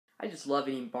I just love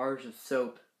eating bars of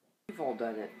soap. We've all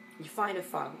done it. You find a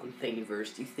file on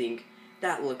Thingiverse, you think,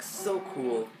 that looks so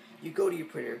cool. You go to your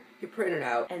printer, you print it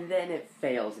out, and then it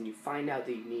fails, and you find out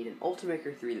that you need an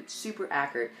Ultimaker 3 that's super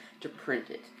accurate to print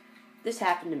it. This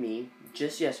happened to me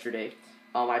just yesterday.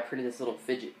 I printed this little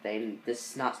fidget thing.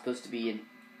 This is not supposed to be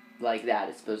like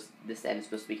that. This end is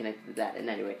supposed to be connected to that. And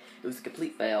anyway, it was a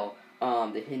complete fail.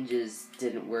 The hinges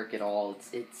didn't work at all.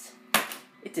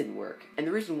 It didn't work. And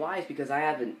the reason why is because I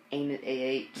have an Ain't It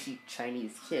A8 cheap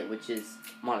Chinese kit, which is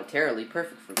monetarily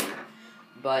perfect for me.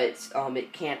 But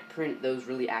it can't print those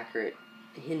really accurate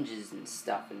hinges and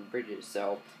stuff and bridges,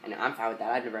 and I'm fine with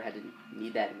that. I've never had to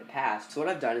need that in the past. So what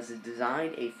I've done is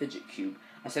design a fidget cube,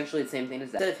 essentially the same thing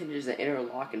as that. Instead of hinges that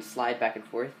interlock and slide back and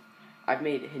forth, I've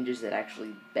made hinges that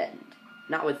actually bend.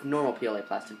 Not with normal PLA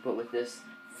plastic, but with this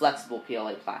flexible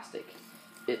PLA plastic.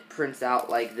 It prints out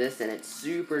like this, and it's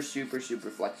super, super, super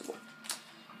flexible.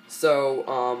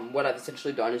 So, what I've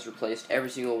essentially done is replaced every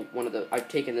single one of the... I've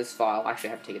taken this file, actually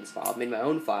I haven't taken this file, I've made my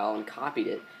own file and copied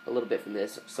it a little bit from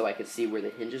this so I could see where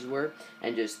the hinges were,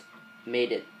 and just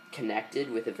made it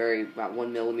connected with about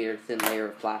 1 millimeter thin layer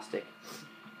of plastic.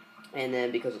 And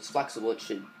then, because it's flexible, it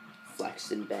should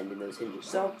flex and bend in those hinges.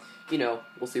 So,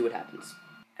 we'll see what happens.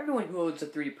 Everyone who owns a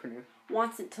 3D printer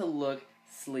wants it to look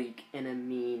sleek and a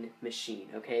mean machine,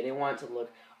 okay? They want it to look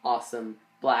awesome.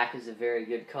 Black is a very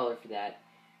good color for that.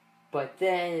 But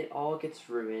then it all gets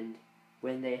ruined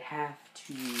when they have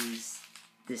to use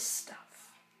this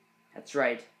stuff. That's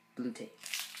right, blue tape.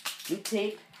 Blue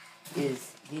tape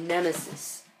is the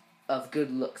nemesis of good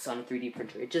looks on a 3D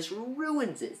printer. It just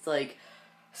ruins it. It's like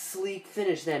sleek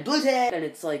finish, then blue tape, and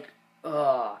it's like,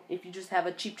 ugh. If you just have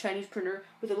a cheap Chinese printer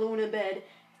with aluminum bed,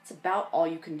 it's about all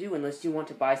you can do unless you want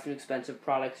to buy some expensive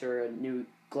products or a new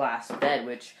glass bed,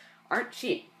 which aren't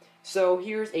cheap. So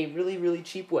here's a really, really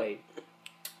cheap way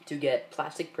to get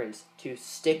plastic prints to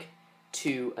stick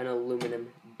to an aluminum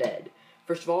bed.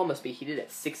 First of all, it must be heated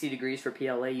at 60 degrees for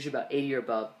PLA, usually about 80 or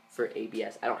above for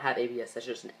ABS. I don't have ABS, that's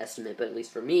just an estimate, but at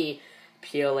least for me,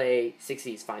 PLA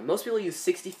 60 is fine. Most people use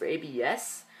 60 for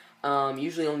ABS.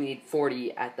 Usually only need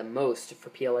 40 at the most for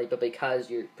PLA, but because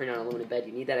you're printing on an aluminum bed,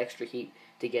 you need that extra heat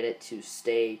to get it to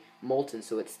stay molten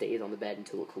so it stays on the bed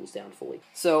until it cools down fully.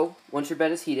 So, once your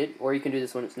bed is heated, or you can do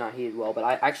this when it's not heated well,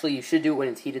 but you should do it when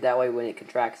it's heated, that way when it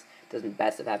contracts,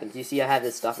 bad stuff happens. You see I have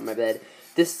this stuff in my bed.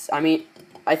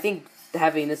 I think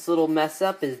having this little mess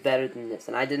up is better than this,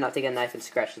 and I did not take a knife and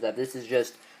scratch this up. This is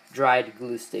just dried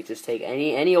glue sticks. Just take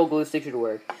any old glue stick should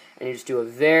work, and you just do a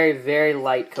very, very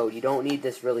light coat. You don't need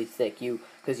this really thick,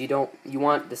 because you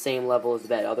want the same level as the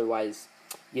bed, otherwise,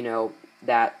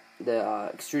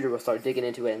 the extruder will start digging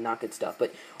into it and not good stuff.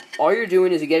 But all you're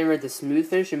doing is you're getting rid of the smooth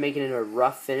finish and making it a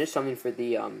rough finish, something for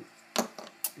the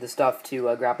stuff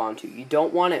to grab onto. You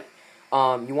don't want it,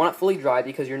 you want it fully dry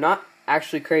because you're not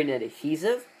actually creating an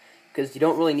adhesive, because you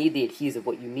don't really need the adhesive.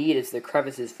 What you need is the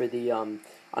crevices for the, on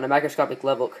a microscopic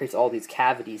level, it creates all these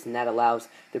cavities, and that allows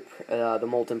the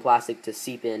molten plastic to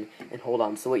seep in and hold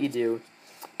on. So what you do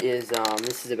is,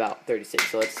 this is about 36,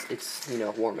 so it's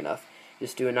warm enough.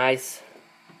 Just do a nice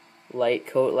light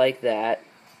coat like that,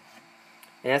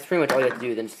 and that's pretty much all you have to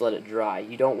do. Then just let it dry.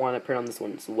 You don't want to print on this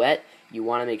when it's wet. You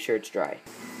want to make sure it's dry.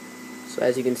 So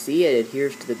as you can see, it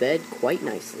adheres to the bed quite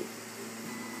nicely.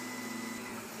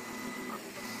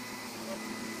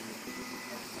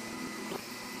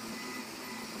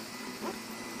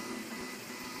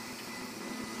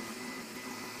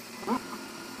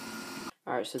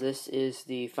 Alright, so this is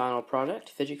the final product,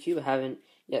 Fidget Cube. I haven't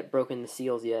yet broken the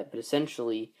seals yet, but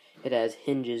essentially it has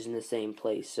hinges in the same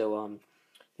place. So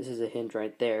this is a hinge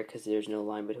right there because there's no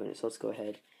line between it. So let's go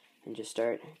ahead and just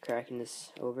start cracking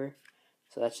this over.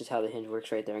 So that's just how the hinge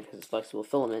works right there, because it's flexible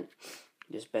filament.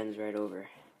 It just bends right over.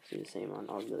 Do the same on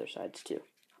all the other sides too.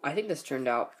 I think this turned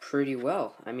out pretty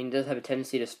well. I mean, it does have a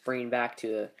tendency to spring back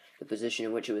to the position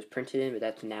in which it was printed in, but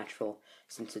that's natural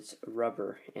since it's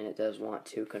rubber, and it does want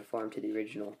to conform to the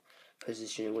original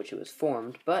position in which it was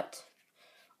formed. But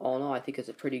all in all, I think it's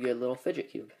a pretty good little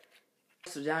fidget cube.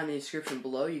 So down in the description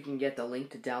below, you can get the link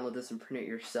to download this and print it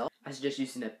yourself. I suggest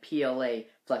using a PLA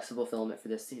flexible filament for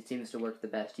this. It seems to work the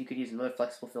best. You could use another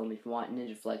flexible filament if you want,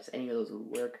 FidgeFlex, any of those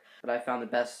would work. But I found the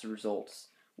best results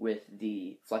with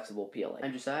the flexible PLA.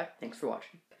 I'm Josiah. Thanks for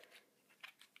watching.